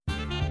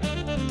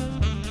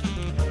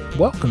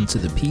Welcome to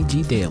the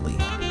PG Daily.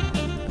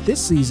 This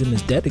season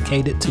is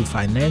dedicated to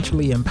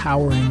financially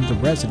empowering the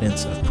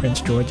residents of Prince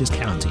George's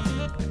County.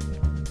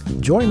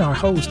 Join our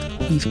host,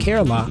 Heath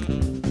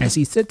Kerlock, as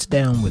he sits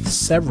down with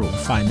several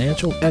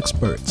financial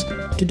experts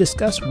to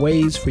discuss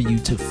ways for you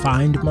to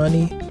find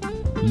money,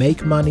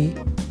 make money,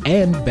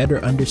 and better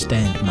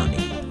understand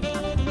money.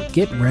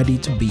 Get ready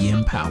to be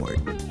empowered.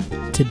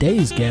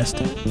 Today's guest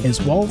is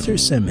Walter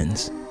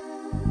Simmons.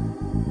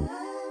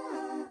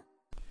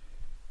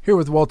 Here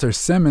with Walter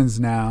Simmons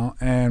now,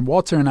 and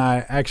Walter and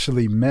I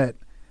actually met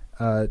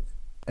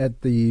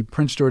at the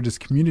Prince George's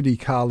Community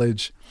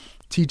College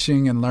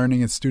Teaching and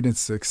Learning and Student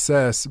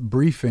Success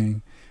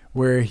briefing,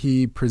 where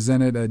he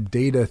presented a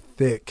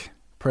data-thick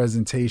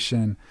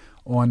presentation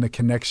on the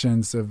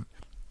connections of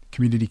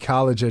community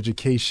college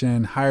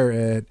education, higher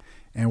ed,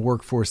 and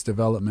workforce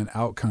development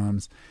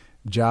outcomes,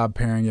 job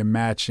pairing and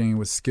matching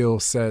with skill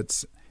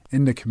sets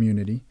in the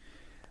community.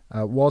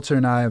 Walter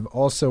and I have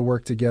also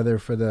worked together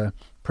for the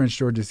Prince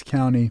George's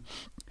County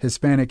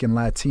Hispanic and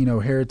Latino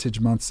Heritage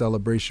Month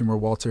celebration, where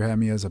Walter had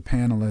me as a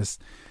panelist,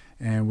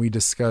 and we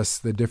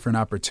discussed the different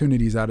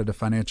opportunities out of the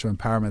Financial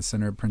Empowerment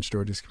Center at Prince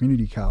George's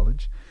Community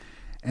College.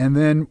 And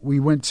then we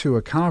went to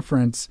a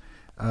conference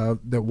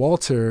that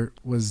Walter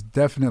was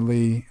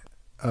definitely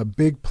a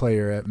big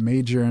player at,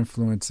 major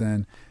influence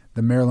in,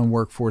 the Maryland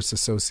Workforce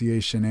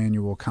Association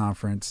annual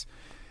conference,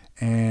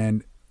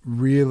 and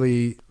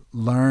really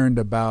learned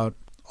about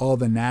all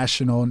the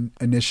national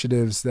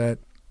initiatives that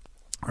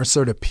are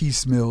sort of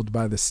piecemealed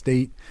by the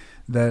state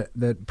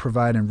that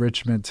provide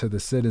enrichment to the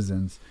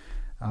citizens.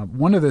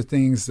 One of the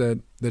things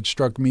that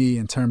struck me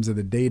in terms of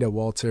the data,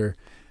 Walter,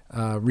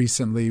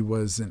 recently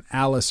was an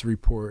ALICE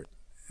report.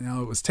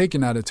 Now, it was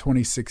taken out of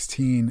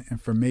 2016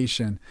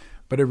 information,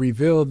 but it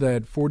revealed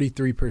that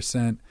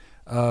 43%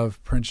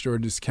 of Prince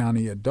George's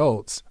County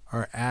adults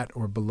are at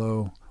or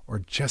below or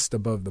just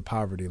above the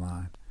poverty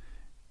line.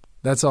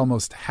 That's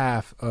almost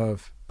half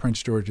of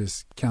Prince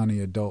George's County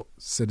adult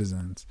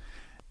citizens.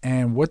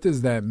 And what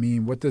does that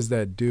mean? What does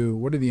that do?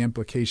 What are the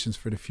implications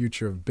for the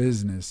future of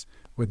business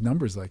with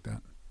numbers like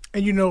that?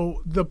 And you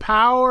know, the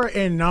power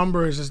in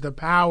numbers is the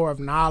power of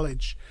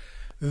knowledge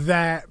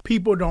that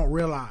people don't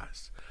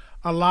realize.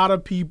 A lot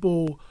of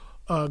people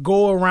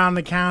go around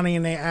the county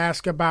and they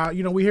ask about,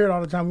 you know, we hear it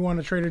all the time. We want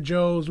a Trader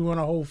Joe's, we want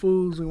a Whole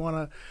Foods, we want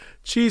a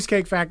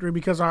Cheesecake Factory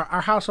because our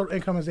household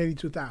income is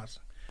 $82,000.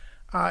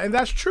 And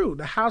that's true.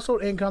 The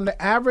household income,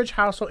 the average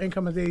household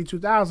income is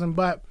 $82,000,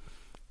 but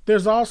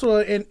there's also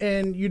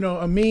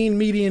a mean,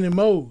 median, and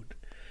mode,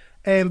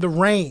 and the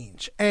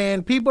range.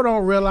 And people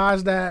don't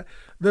realize that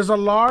there's a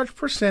large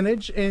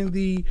percentage in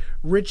the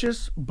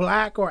richest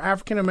Black or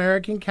African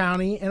American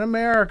county in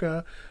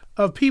America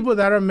of people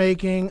that are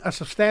making a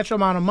substantial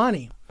amount of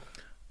money.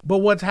 But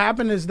what's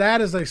happened is that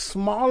is a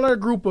smaller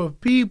group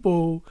of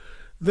people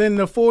than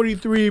the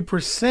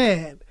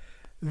 43%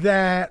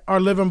 that are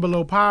living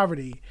below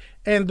poverty,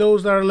 and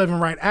those that are living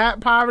right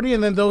at poverty,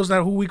 and then those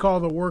that who we call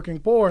the working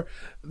poor.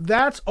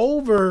 That's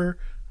over,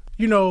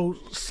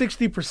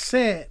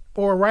 60%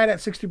 or right at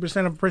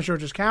 60% of Prince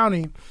George's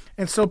County.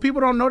 And so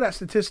people don't know that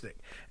statistic.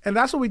 And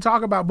that's what we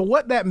talk about. But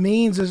what that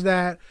means is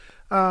that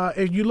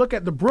if you look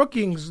at the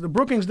Brookings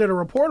did a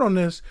report on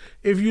this.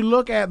 If you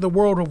look at the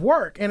world of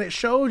work, and it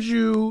shows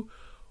you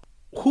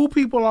who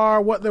people are,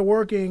 what they're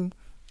working.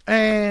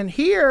 And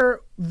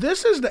here,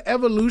 this is the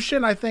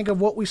evolution, I think,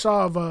 of what we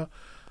saw of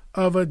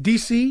a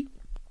DC,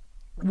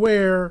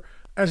 where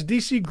as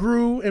DC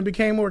grew and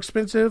became more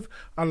expensive,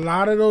 a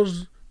lot of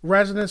those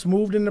residents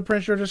moved into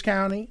Prince George's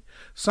County.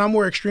 Some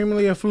were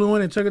extremely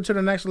affluent and took it to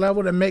the next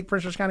level to make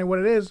Prince George's County what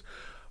it is.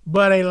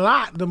 But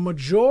the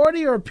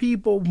majority of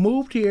people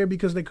moved here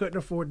because they couldn't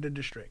afford the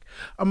district.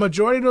 A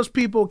majority of those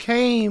people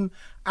came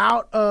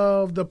out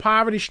of the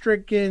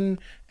poverty-stricken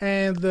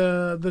and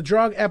the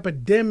drug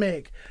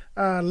epidemic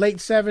late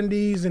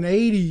 70s and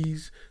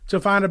 80s to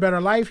find a better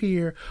life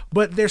here,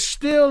 but they're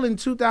still in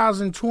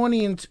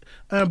 2020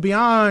 and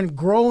beyond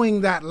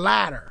growing that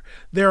ladder.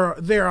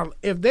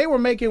 If they were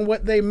making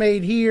what they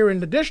made here in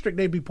the district,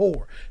 they'd be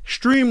poor,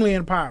 extremely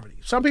in poverty.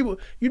 Some people,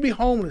 you'd be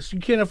homeless. You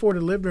can't afford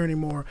to live there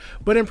anymore.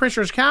 But in Prince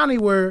George's County,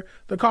 where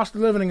the cost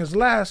of living is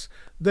less,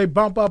 they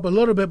bump up a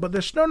little bit, but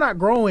they're still not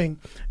growing.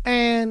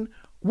 And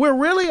we're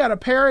really at a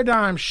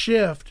paradigm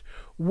shift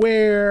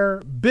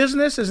where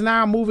business is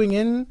now moving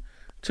in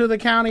to the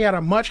county at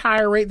a much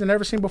higher rate than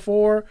ever seen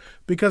before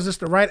because it's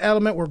the right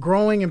element. We're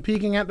growing and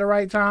peaking at the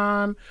right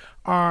time.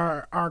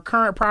 Our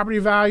current property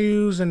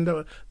values and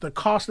the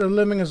cost of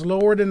living is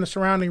lower than the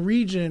surrounding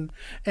region.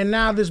 And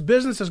now this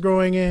business is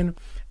growing in,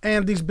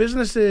 and these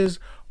businesses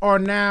are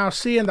now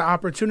seeing the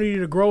opportunity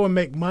to grow and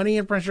make money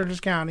in Prince George's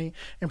County.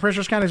 And Prince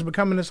George's County is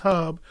becoming this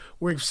hub.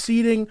 We're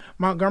exceeding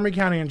Montgomery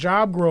County in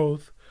job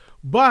growth.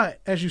 But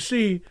as you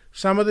see,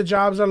 some of the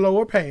jobs are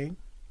lower paying.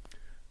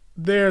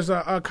 There's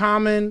a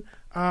common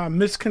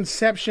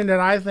misconception that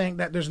I think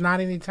that there's not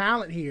any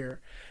talent here.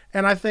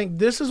 And I think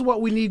this is what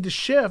we need to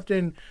shift.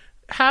 And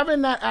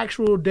having that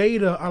actual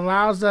data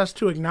allows us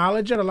to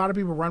acknowledge it. A lot of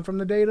people run from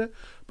the data,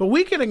 but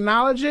we can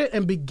acknowledge it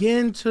and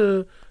begin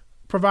to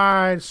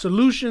provide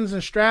solutions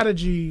and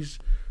strategies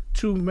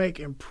to make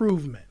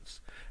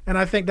improvements. And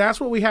I think that's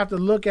what we have to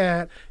look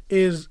at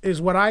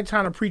is what I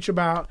kind of preach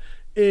about,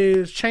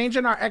 is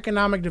changing our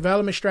economic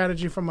development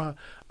strategy from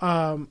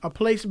a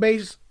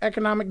place-based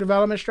economic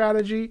development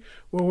strategy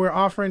where we're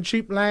offering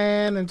cheap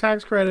land and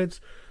tax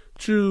credits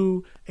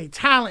to a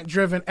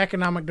talent-driven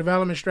economic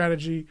development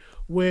strategy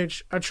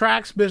which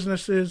attracts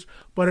businesses,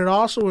 but it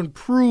also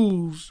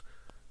improves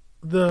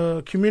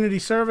the community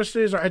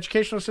services, our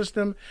educational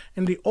system,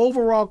 and the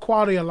overall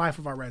quality of life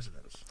of our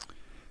residents.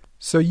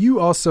 So you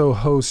also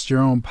host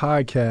your own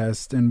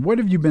podcast, and what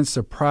have you been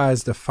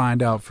surprised to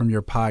find out from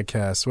your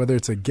podcast, whether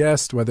it's a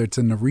guest, whether it's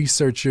in the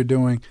research you're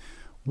doing?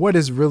 What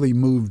has really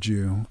moved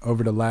you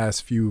over the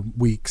last few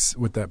weeks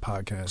with that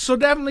podcast? So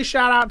definitely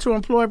shout out to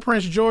Employ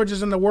Prince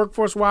George's and the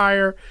Workforce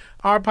Wire,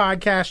 our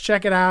podcast.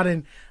 Check it out.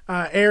 And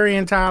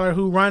Arian Tyler,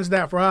 who runs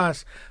that for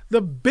us.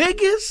 The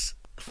biggest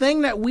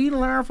thing that we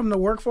learned from the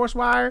Workforce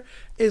Wire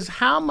is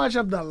how much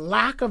of the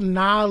lack of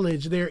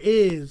knowledge there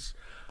is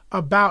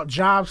about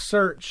job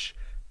search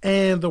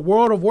and the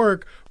world of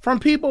work from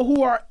people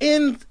who are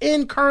in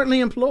currently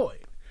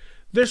employed.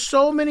 There's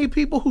so many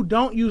people who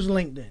don't use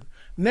LinkedIn,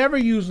 never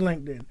use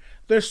LinkedIn.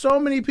 There's so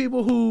many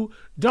people who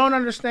don't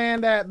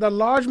understand that the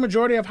large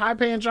majority of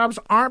high-paying jobs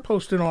aren't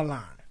posted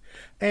online.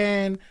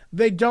 And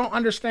they don't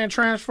understand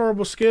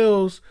transferable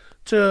skills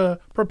to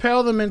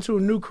propel them into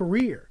a new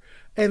career.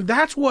 And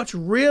that's what's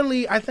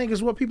really, I think,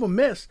 is what people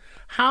miss.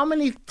 How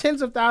many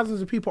tens of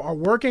thousands of people are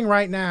working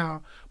right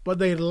now, but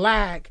they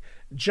lack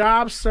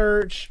job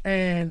search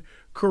and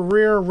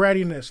career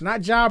readiness,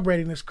 not job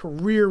readiness,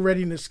 career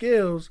readiness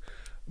skills.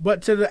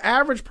 But to the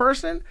average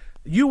person,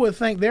 you would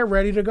think they're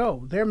ready to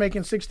go. They're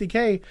making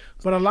 $60K,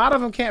 but a lot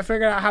of them can't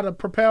figure out how to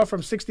propel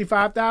from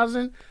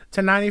 $65,000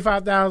 to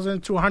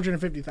 $95,000 to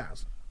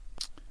 $150,000.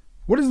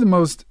 What is the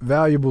most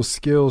valuable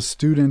skill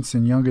students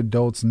and young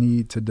adults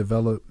need to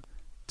develop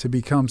to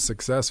become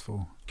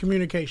successful?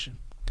 Communication.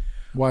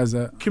 Why is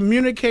that?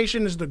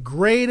 Communication is the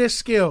greatest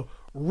skill,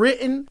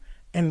 written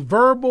and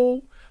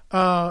verbal,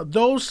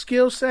 those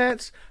skill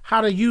sets,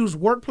 how to use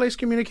workplace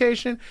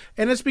communication.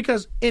 And it's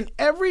because in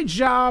every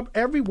job,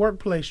 every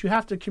workplace, you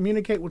have to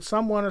communicate with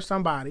someone or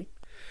somebody.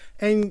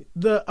 And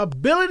the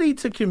ability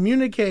to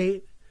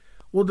communicate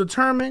will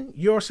determine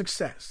your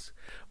success.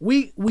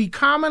 We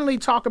commonly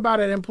talk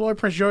about at Employ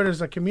Prince George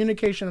as a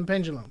communication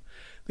pendulum.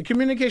 The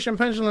communication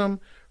pendulum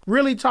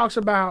really talks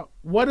about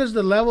what is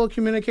the level of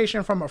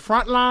communication from a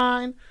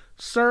frontline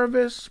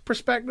service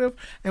perspective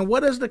and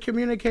what is the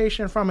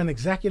communication from an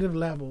executive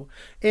level.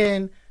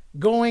 And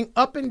going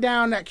up and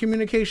down that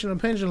communication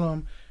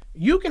pendulum,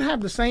 you can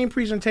have the same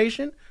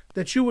presentation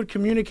that you would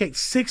communicate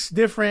 6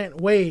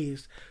 different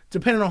ways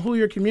depending on who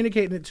you're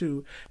communicating it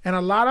to. And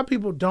a lot of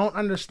people don't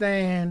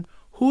understand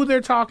who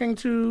they're talking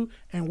to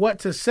and what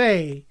to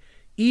say,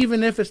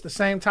 even if it's the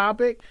same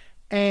topic.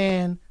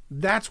 And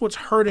that's what's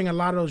hurting a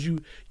lot of those.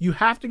 You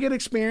have to get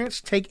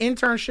experience, take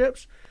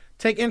internships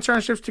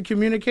to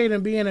communicate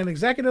and be in an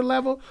executive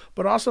level,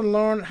 but also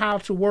learn how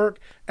to work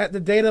at the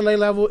day-to-day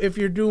level. If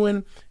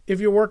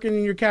you're working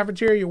in your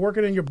cafeteria, you're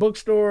working in your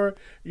bookstore,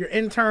 you're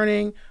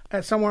interning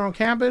at somewhere on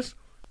campus,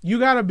 you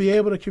got to be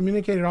able to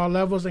communicate at all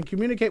levels and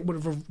communicate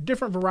with a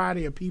different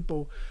variety of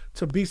people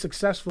to be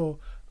successful.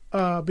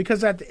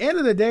 Because at the end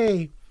of the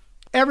day,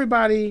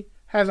 everybody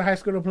has a high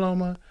school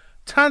diploma.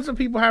 Tons of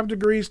people have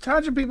degrees.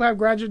 Tons of people have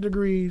graduate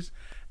degrees.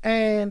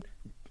 And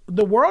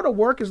the world of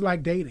work is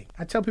like dating.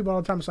 I tell people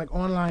all the time it's like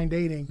online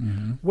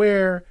dating,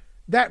 where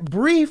that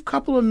brief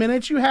couple of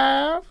minutes you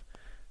have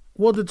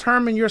will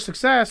determine your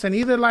success. And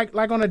either like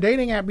on a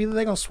dating app, either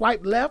they're going to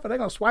swipe left or they're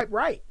going to swipe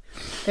right.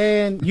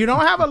 And you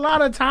don't have a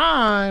lot of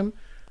time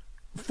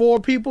for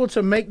people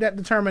to make that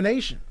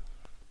determination.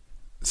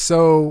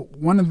 So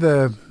one of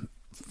the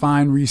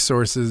fine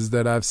resources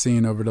that I've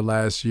seen over the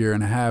last year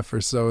and a half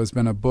or so has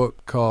been a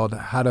book called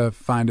How to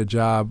Find a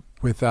Job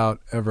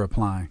Without Ever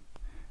Applying.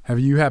 Have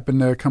you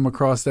happened to come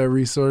across that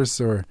resource?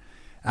 Or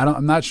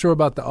I'm not sure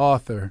about the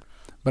author,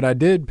 but I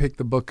did pick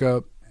the book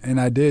up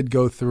and I did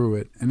go through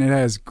it, and it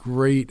has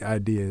great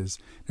ideas.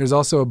 There's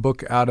also a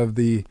book out of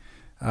the,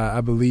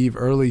 I believe,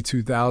 early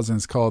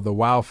 2000s called The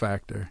Wow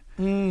Factor.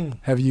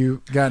 Have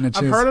you gotten a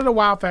chance? I've heard of The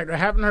Wow Factor. I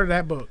haven't heard of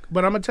that book,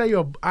 but I'm going to tell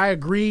you, I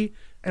agree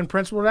in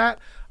principle with that.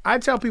 I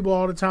tell people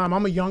all the time,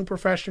 I'm a young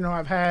professional.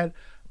 I've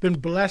been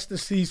blessed to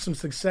see some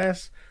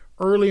success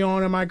early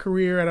on in my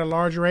career at a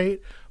large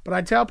rate. But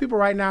I tell people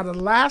right now, the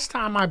last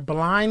time I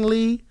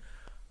blindly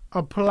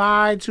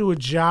applied to a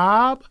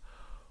job,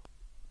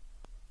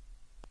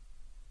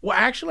 well,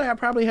 actually, I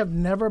probably have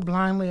never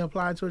blindly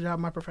applied to a job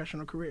in my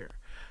professional career.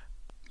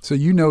 So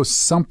you know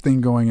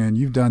something going in.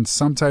 You've done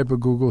some type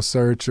of Google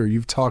search, or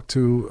you've talked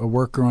to a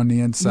worker on the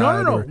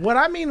inside. No. What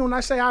I mean when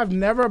I say I've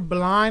never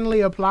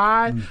blindly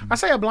applied, I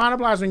say a blind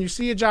apply is when you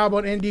see a job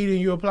on Indeed and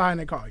you apply and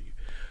they call you.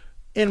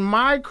 In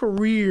my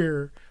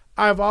career,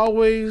 I've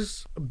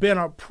always been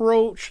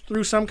approached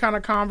through some kind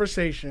of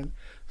conversation,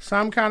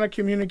 some kind of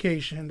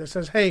communication that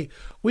says, hey,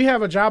 we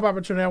have a job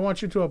opportunity. I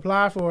want you to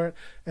apply for it.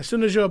 As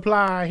soon as you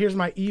apply, here's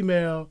my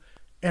email.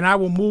 and I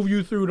will move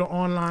you through the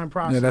online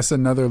process. Yeah, that's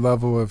another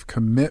level of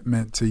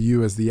commitment to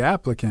you as the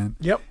applicant.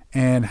 Yep.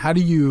 And how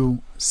do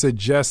you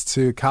suggest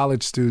to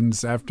college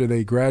students after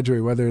they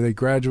graduate, whether they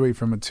graduate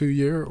from a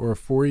 2-year or a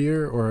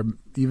 4-year or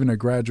even a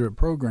graduate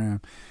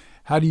program,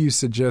 how do you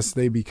suggest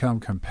they become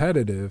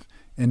competitive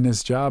in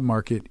this job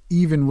market,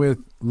 even with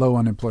low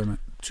unemployment?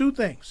 2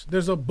 things.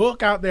 There's a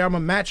book out there. I'm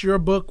going to match your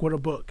book with a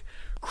book.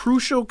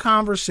 Crucial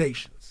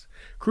Conversations.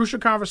 Crucial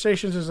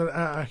Conversations is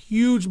a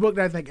huge book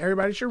that I think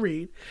everybody should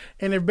read.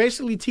 And it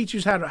basically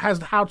teaches how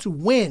to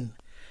win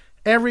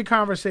every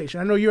conversation.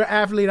 I know you're an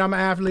athlete. I'm an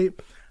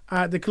athlete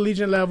at the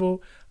collegiate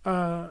level.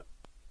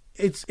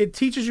 It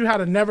teaches you how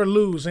to never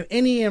lose in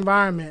any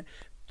environment,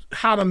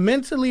 how to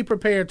mentally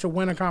prepare to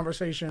win a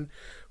conversation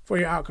for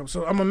your outcome.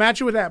 So I'm going to match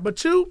you with that. But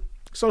 2,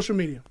 social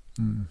media.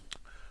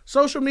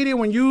 Social media,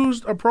 when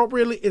used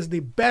appropriately, is the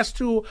best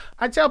tool.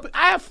 I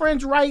have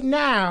friends right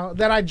now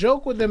that I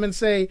joke with them and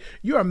say,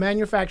 you're a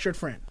manufactured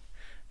friend.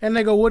 And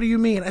they go, what do you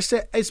mean? I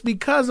said, it's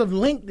because of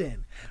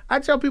LinkedIn. I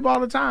tell people all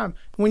the time,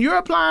 when you're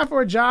applying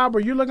for a job or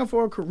you're looking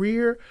for a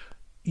career,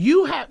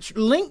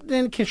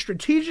 LinkedIn can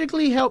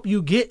strategically help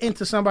you get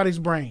into somebody's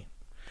brain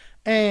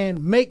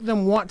and make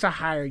them want to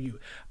hire you.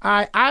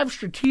 I've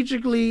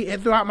strategically,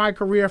 throughout my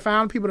career,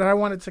 found people that I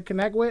wanted to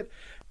connect with,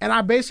 and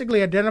I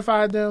basically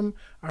identified them.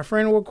 A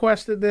friend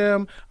requested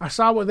them. I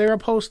saw what they were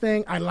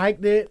posting. I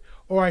liked it,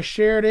 or I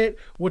shared it,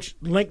 which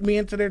linked me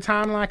into their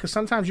timeline, because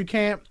sometimes you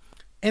can't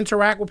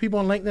interact with people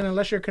on LinkedIn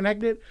unless you're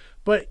connected.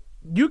 But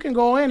you can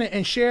go in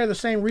and share the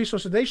same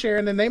resources they share,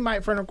 and then they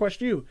might friend request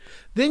you.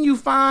 Then you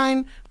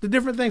find the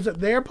different things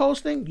that they're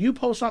posting. You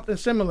post something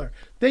similar.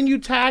 Then you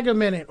tag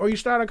them in it, or you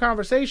start a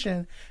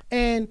conversation,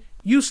 and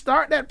you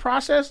start that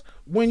process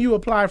when you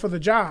apply for the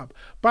job.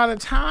 By the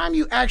time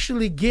you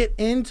actually get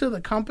into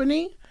the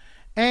company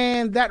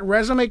and that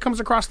resume comes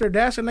across their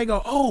desk and they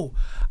go, oh,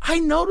 I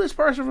know this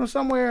person from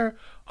somewhere.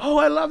 Oh,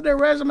 I love their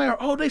resume. Or,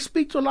 oh, they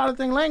speak to a lot of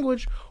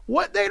language.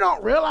 What they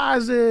don't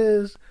realize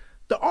is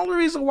the only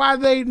reason why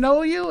they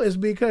know you is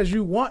because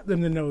you want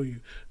them to know you.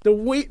 The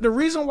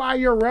reason why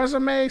your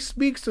resume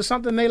speaks to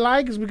something they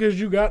like is because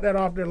you got that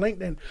off their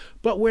LinkedIn.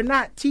 But we're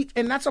not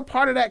and that's a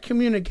part of that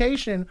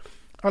communication.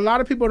 A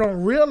lot of people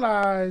don't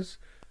realize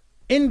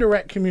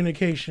indirect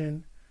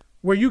communication,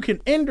 where you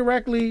can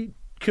indirectly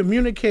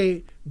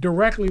communicate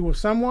directly with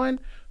someone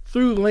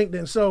through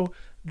LinkedIn. So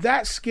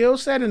that skill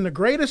set, and the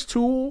greatest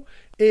tool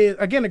is,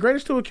 again, the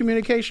greatest tool of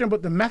communication,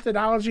 but the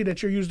methodology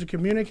that you're used to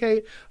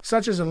communicate,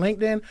 such as a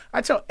LinkedIn.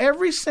 I tell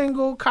every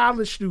single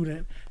college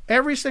student,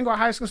 every single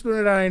high school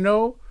student that I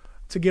know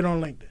to get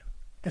on LinkedIn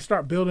and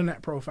start building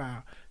that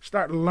profile,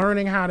 start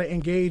learning how to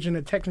engage in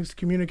the techniques to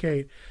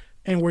communicate.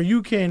 And where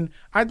you can,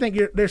 I think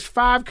there's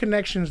 5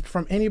 connections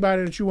from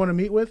anybody that you want to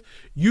meet with.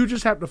 You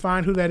just have to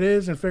find who that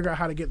is and figure out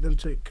how to get them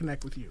to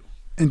connect with you.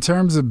 In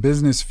terms of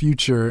business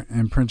future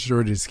in Prince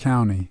George's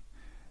County,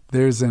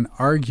 there's an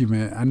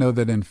argument. I know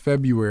that in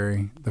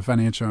February, the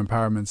Financial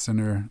Empowerment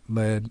Center,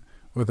 led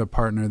with a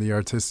partner, the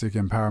Artistic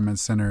Empowerment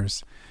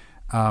Centers,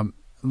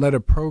 led a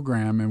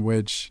program in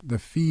which the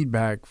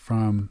feedback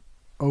from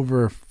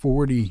over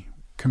 40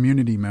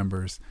 community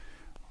members,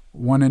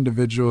 one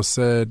individual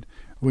said,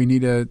 we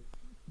need to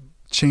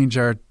change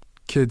our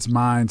kids'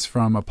 minds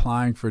from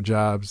applying for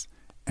jobs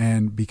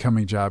and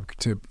becoming job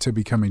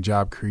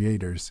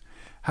creators.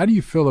 How do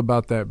you feel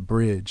about that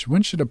bridge?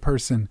 When should a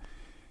person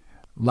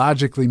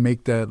logically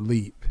make that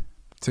leap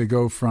to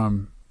go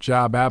from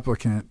job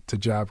applicant to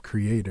job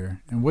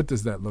creator? And what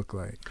does that look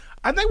like?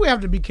 I think we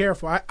have to be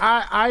careful.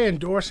 I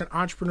endorse an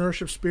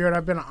entrepreneurship spirit.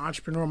 I've been an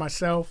entrepreneur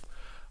myself.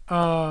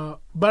 But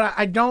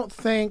I don't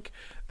think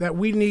that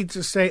we need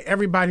to say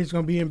everybody's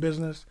going to be in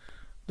business.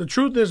 The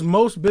truth is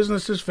most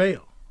businesses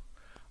fail.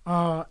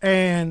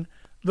 And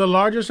the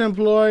largest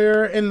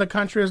employer in the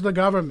country is the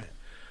government.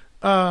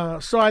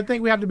 So I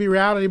think we have to be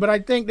reality. But I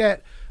think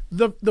that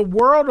the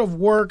world of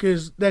work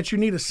is that you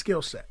need a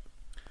skill set.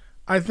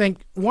 I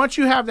think once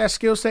you have that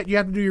skill set, you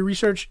have to do your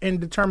research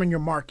and determine your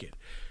market.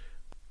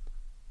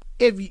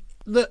 At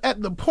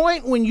the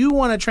point when you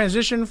want to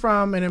transition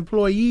from an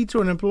employee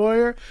to an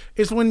employer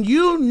is when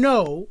you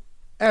know,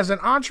 as an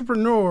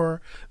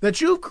entrepreneur, that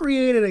you've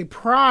created a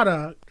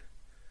product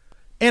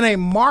in a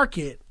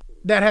market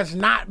that has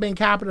not been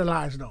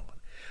capitalized on.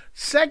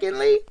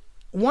 Secondly,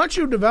 once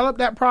you develop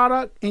that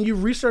product and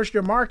you've researched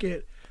your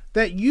market,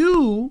 that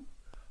you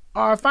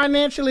are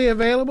financially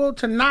available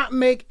to not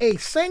make a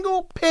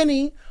single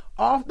penny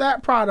off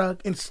that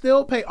product and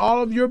still pay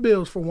all of your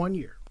bills for 1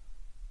 year.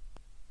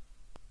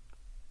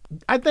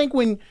 I think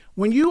when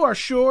you are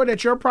sure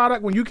that your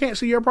product, when you can't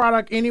see your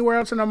product anywhere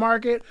else in the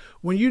market,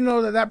 when you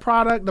know that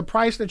product, the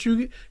price that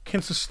you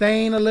can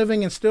sustain a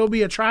living and still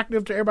be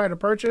attractive to everybody to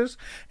purchase,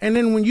 and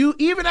then when you,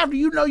 even after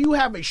you know you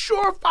have a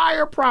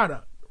surefire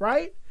product,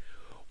 right?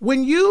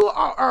 When you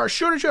are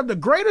sure that you have the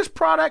greatest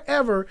product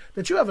ever,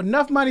 that you have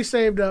enough money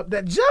saved up,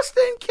 that just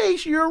in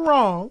case you're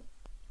wrong,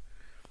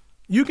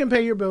 you can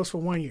pay your bills for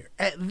 1 year.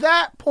 At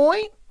that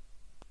point,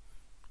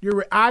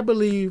 I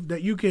believe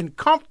that you can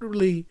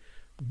comfortably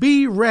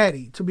be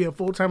ready to be a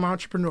full-time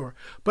entrepreneur.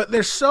 But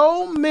there's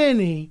so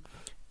many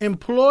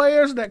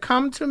employers that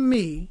come to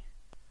me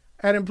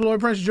at Employ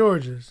Prince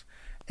George's,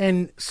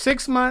 and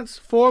 6 months,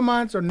 4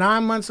 months, or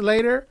 9 months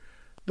later,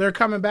 they're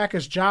coming back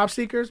as job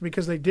seekers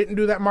because they didn't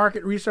do that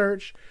market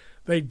research.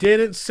 They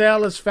didn't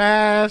sell as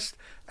fast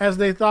as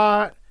they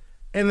thought,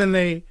 and then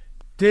they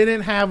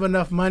didn't have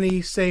enough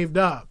money saved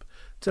up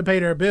to pay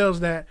their bills,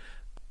 that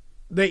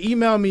they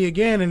email me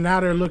again, and now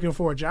they're looking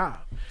for a job.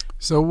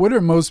 So what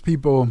are most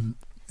people,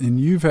 and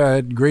you've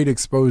had great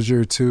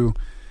exposure to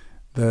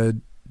the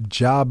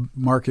job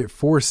market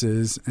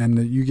forces, and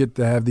that you get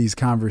to have these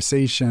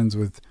conversations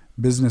with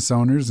business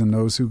owners and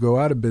those who go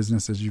out of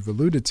business, as you've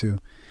alluded to.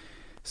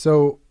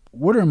 So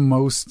what are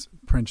most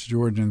Prince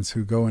Georgians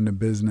who go into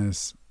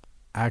business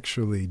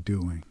actually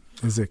doing?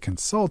 Is it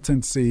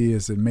consultancy?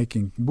 Is it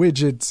making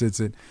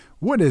widgets?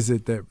 What is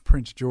it that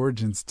Prince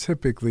Georgians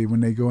typically,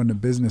 when they go into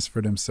business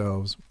for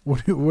themselves,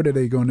 what are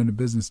they going into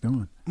business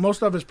doing?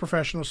 Most of it's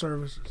professional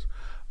services.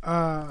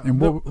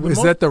 And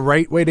is that the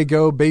right way to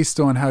go based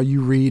on how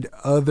you read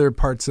other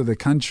parts of the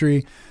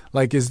country?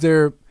 Like, is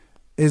there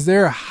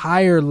a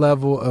higher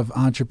level of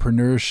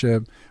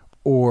entrepreneurship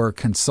or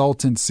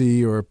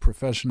consultancy or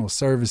professional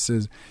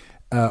services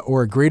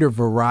or a greater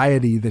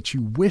variety that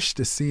you wish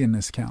to see in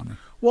this county?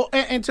 Well,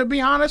 and to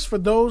be honest, for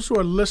those who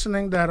are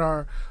listening that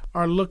are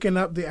looking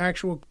up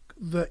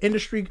the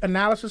industry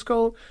analysis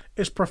code,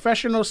 is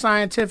professional,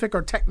 scientific,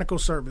 or technical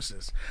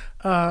services,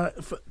 to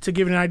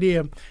give you an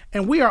idea.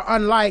 And we are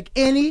unlike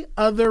any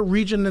other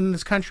region in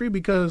this country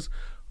because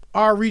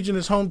our region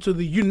is home to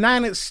the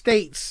United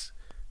States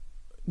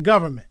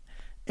government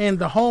and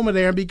the home of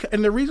there.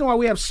 And the reason why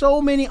we have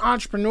so many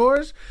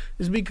entrepreneurs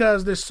is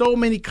because there's so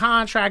many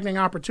contracting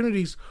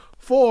opportunities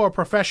for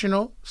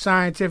professional,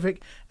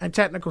 scientific, and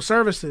technical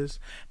services.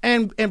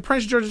 And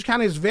Prince George's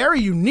County is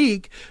very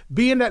unique,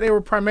 being that they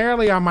were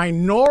primarily a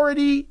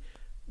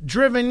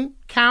minority-driven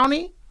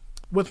county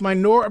with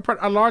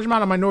a large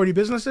amount of minority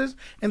businesses,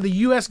 and the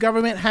U.S.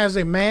 government has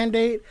a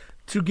mandate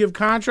to give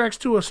contracts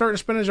to a certain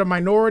percentage of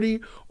minority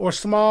or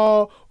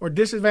small or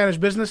disadvantaged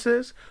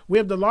businesses. We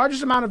have the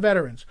largest amount of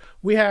veterans.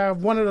 We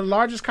have one of the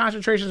largest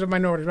concentrations of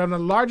minorities. We have the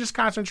largest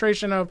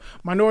concentration of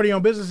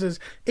minority-owned businesses.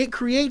 It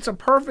creates a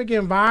perfect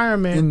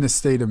environment. In the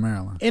state of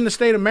Maryland. In the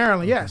state of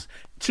Maryland, yes.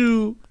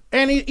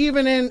 And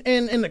even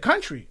in the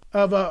country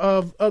of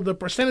the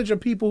percentage of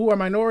people who are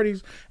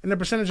minorities and the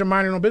percentage of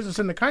minority-owned business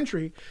in the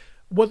country.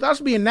 With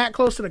us being that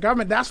close to the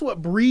government, that's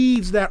what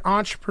breeds that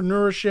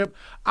entrepreneurship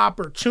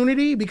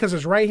opportunity because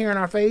it's right here in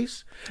our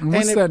face. And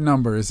what's that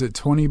number? Is it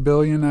 $20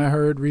 billion I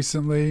heard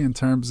recently in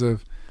terms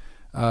of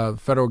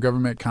federal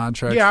government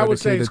contracts? Yeah, I would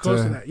say it's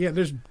close to that. Yeah,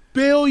 there's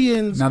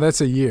billions. Now that's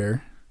a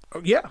year.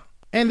 Yeah,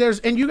 and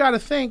you got to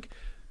think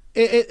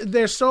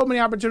there's so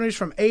many opportunities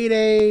from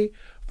 8A,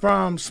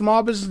 from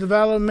small business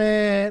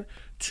development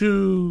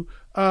to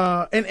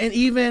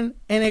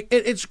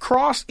it's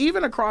across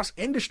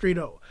industry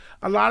though.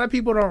 A lot of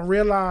people don't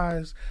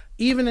realize,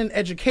 even in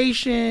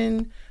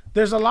education,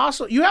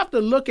 you have to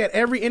look at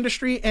every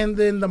industry and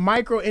then the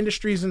micro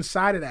industries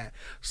inside of that.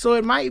 So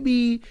you might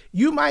be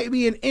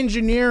in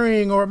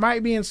engineering or it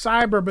might be in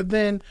cyber, but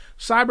then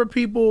cyber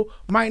people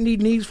might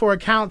need needs for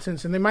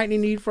accountants and they might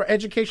need for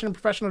education and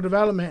professional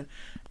development.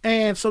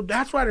 And so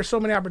that's why there's so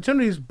many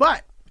opportunities.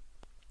 But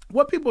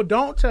what people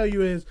don't tell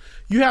you is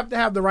you have to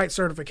have the right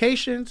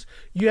certifications.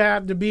 You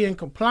have to be in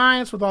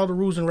compliance with all the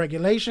rules and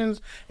regulations.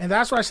 And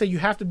that's why I say you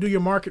have to do your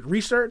market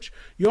research.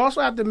 You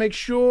also have to make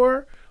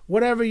sure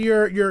whatever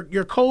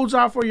your codes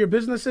are for your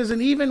businesses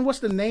and even what's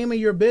the name of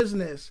your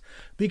business.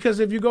 Because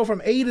if you go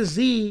from A to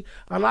Z,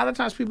 a lot of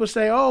times people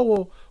say,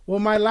 oh, well,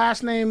 my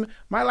last name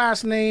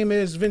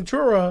is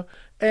Ventura.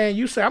 And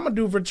you say, I'm going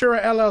to do Ventura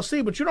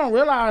LLC, but you don't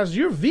realize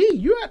you're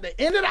you're at the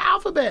end of the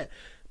alphabet.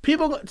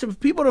 People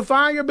to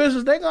find your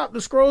business, they're going to have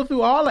to scroll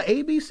through all the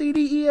A, B, C,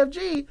 D, E, F,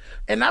 G.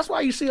 And that's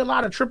why you see a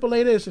lot of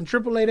AAA this and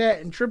AAA that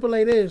and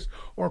AAA this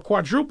or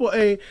quadruple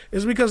A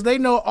is because they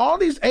know all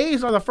these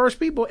A's are the first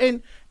people.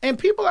 And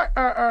people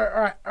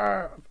are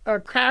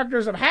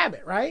characters of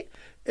habit, right?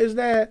 Is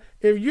that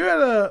if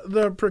you're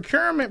the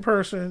procurement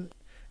person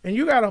and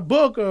you got a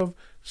book of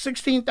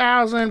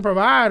 16,000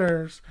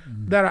 providers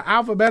that are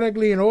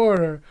alphabetically in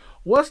order,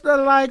 what's the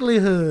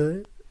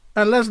likelihood,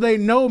 unless they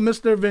know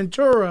Mr.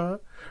 Ventura,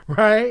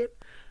 right?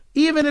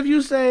 Even if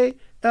you say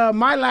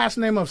my last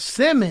name of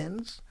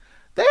Simmons,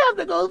 they have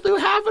to go through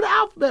half of the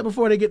alphabet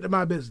before they get to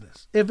my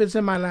business if it's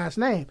in my last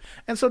name.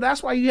 And so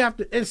that's why you have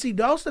to, and see,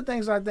 those are the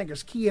things I think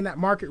is key in that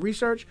market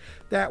research,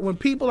 that when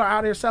people are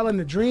out here selling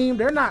the dream,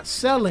 they're not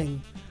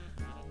selling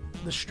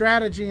the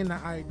strategy and the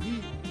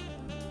idea.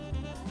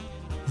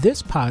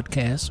 This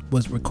podcast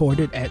was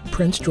recorded at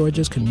Prince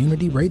George's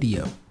Community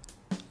Radio,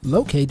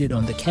 located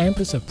on the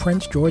campus of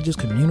Prince George's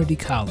Community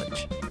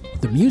College.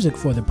 The music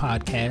for the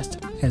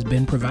podcast has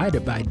been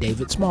provided by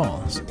David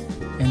Smalls,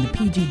 and the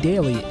PG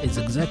Daily is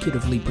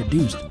executively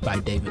produced by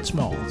David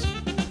Smalls.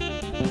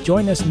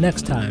 Join us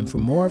next time for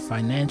more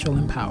financial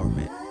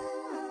empowerment.